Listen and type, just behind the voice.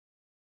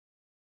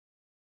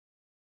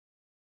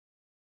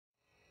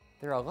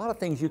There are a lot of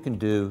things you can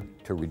do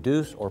to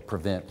reduce or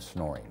prevent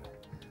snoring.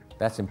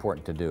 That's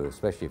important to do,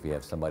 especially if you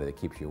have somebody that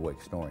keeps you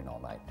awake snoring all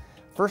night.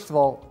 First of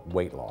all,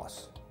 weight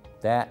loss.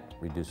 That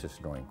reduces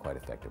snoring quite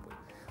effectively.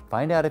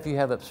 Find out if you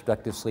have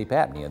obstructive sleep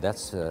apnea.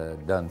 That's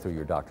done through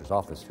your doctor's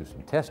office through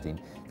some testing.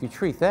 If you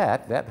treat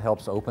that, that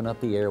helps open up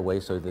the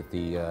airway so that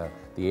the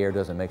air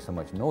doesn't make so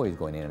much noise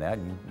going in and out,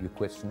 and you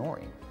quit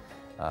snoring.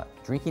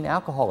 Drinking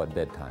alcohol at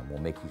bedtime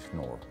will make you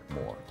snore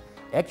more.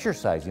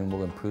 Exercising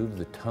will improve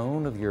the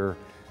tone of your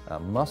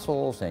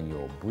muscles, and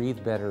you'll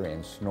breathe better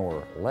and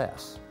snore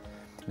less.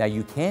 Now,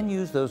 you can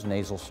use those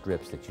nasal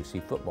strips that you see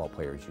football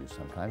players use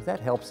sometimes. That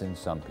helps in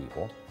some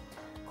people.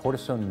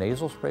 Cortisone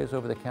nasal sprays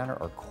over the counter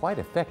are quite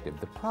effective.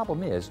 The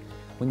problem is,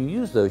 when you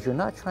use those, you're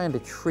not trying to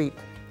treat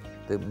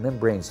the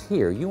membranes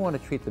here. You want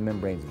to treat the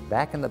membranes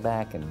back in the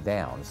back and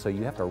down, so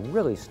you have to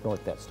really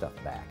snort that stuff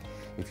back.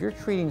 If you're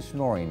treating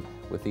snoring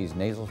with these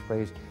nasal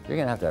sprays, you're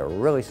going to have to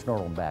really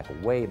snort them back,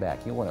 way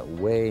back. You want it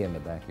way in the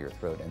back of your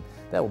throat, and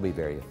that will be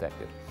very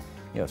effective.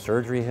 You know,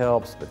 surgery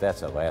helps, but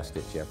that's a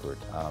last-ditch effort.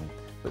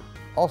 But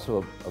also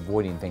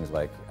avoiding things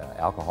like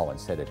alcohol and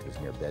sedatives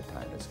near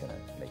bedtime is going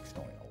to make